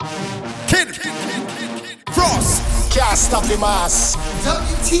Frost. Can't stop the mass.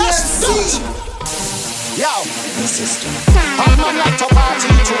 WTMC. Yo, hot man like to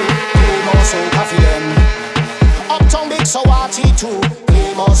party too. Play more soca for them. Uptown big so hearty too.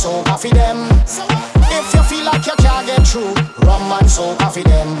 Play more soca for them. If you feel like you can't get through, rum and soca for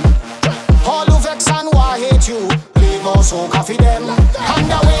them. All who vex and who hate you, play more soca for them.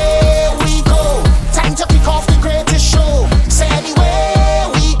 And away we go. Time to kick off the greatest show. Say anywhere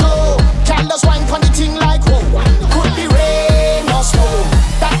we go. Candles wine pon the thing like whoa. Could be rain or snow.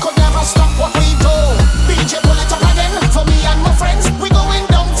 That could never stop what we do. BJ pull it up again for me and my friends. We going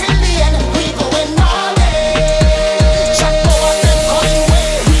down till the end. We going all day. Chat go and them calling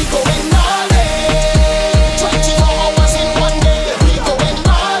way. We going all day. 24 hours in one day. We going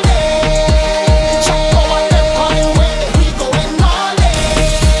all day. Chat go and them calling way. We going all day.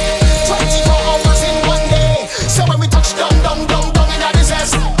 24 hours in one day. So when we touch down, down, down, down in the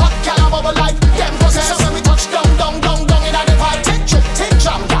zest, hot gal a bubble like them possess. So when we touch down, down, down, down in the party, take trip, take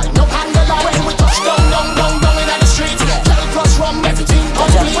jam, gal, no candlelight. When we touch down, down, down, down in the street, gal plus rum, everything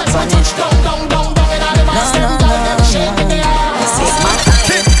complete. When we touch down, down, down, down in the mass, them gal them shaking their ass.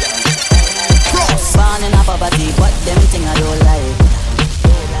 Born in a poverty, but them thing I don't like.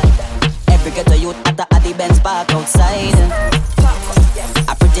 Every ghetto youth at the Benz park outside.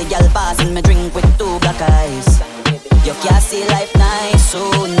 A pretty girl passing me drink with two black eyes. You can't see life nice, so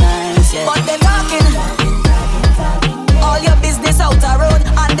nice, yeah. But they talking all your business out the road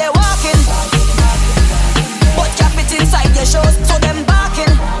and they walking. But can't fit inside your shows, so them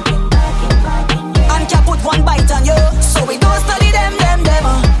barking. And can't put one bite on you, so we don't study them.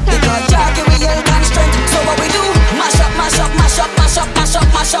 Because Jah give we health and strength. So what we do? Mash up, mash up, mash up, mash up, mash up,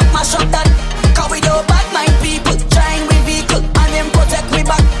 mash up, mash up that. Cause we do bad mind people, trying we vehicle and them protect we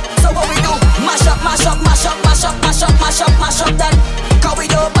back. So what we do? Mash up, mash up, mash up, mash up, mash up, mash up, mash up that. Cause we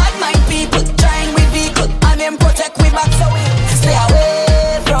do bad mind people, trying we vehicle and them protect we back. So we stay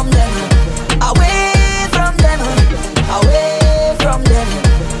away from them, away from them, away from them,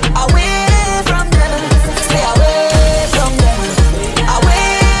 away from them. Stay away from them,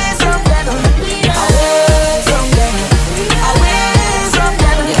 away from them, away from them, away from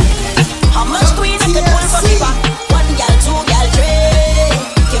them. How much queen I can pull from me back? One gal, two gal, three.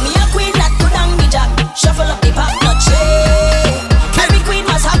 Give me a queen that could hang me jack. Shuffle up the pack, not tray. Every queen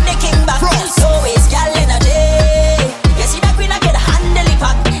must have the king back. Always gal in a day. You see that queen I can handle the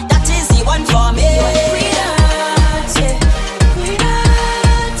pack. That is the one for me.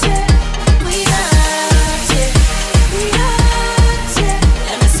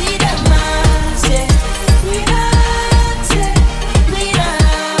 Let me see them dance, yeah.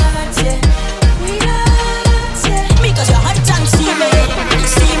 Because you're hot and see me,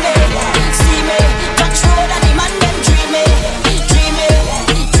 see me, see me. Touch road and the man them dream me, dream me,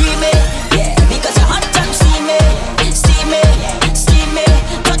 dream me. Yeah, because you're hot and see me, see me, see me.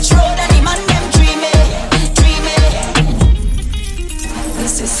 Touch road and the man them dream me, dream me.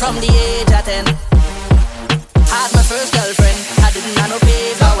 This is from the age of 10. Had my first girlfriend, I didn't have no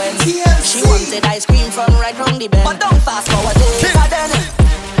paper when she wanted ice cream from right round the bend. But don't fast forward days and then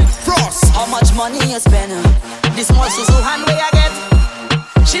Frost. how much money you spend? This small Suzu hand where I get,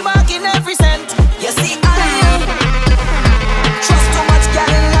 she barking every cent. You see I trust too much girl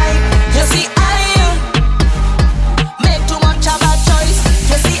in life. You see I make too much of a choice.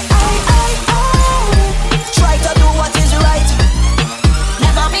 You see I try to do what is right.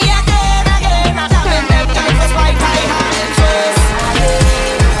 Never be again. Not having them girls first right, I hand in first.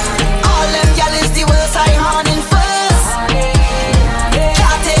 All them girl is the worst, I hand in first.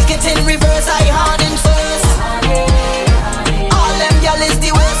 Can't take it in reverse, I hand in first. All them girl is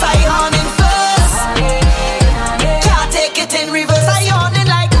the worst, I hand in first. Can't take it in reverse, I hand in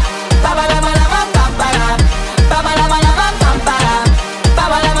like ba-ba-da-ba-da-ba-ba-ba-da, ba-ba-da-ba-da-ba-ba-ba-da,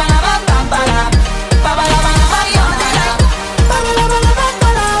 ba-ba-da-ba-da-ba-ba-da, ba-ba-da-ba-da-ba, I hand in like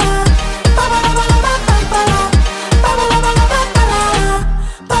ba-ba-da-ba-da-ba-ba-da, ba-ba-da-ba-da-ba-ba-da,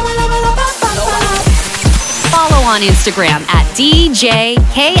 ba-ba-da-ba-da-ba-ba-da. Follow on Instagram at DJKIDDFROST.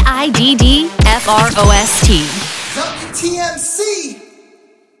 WTMC.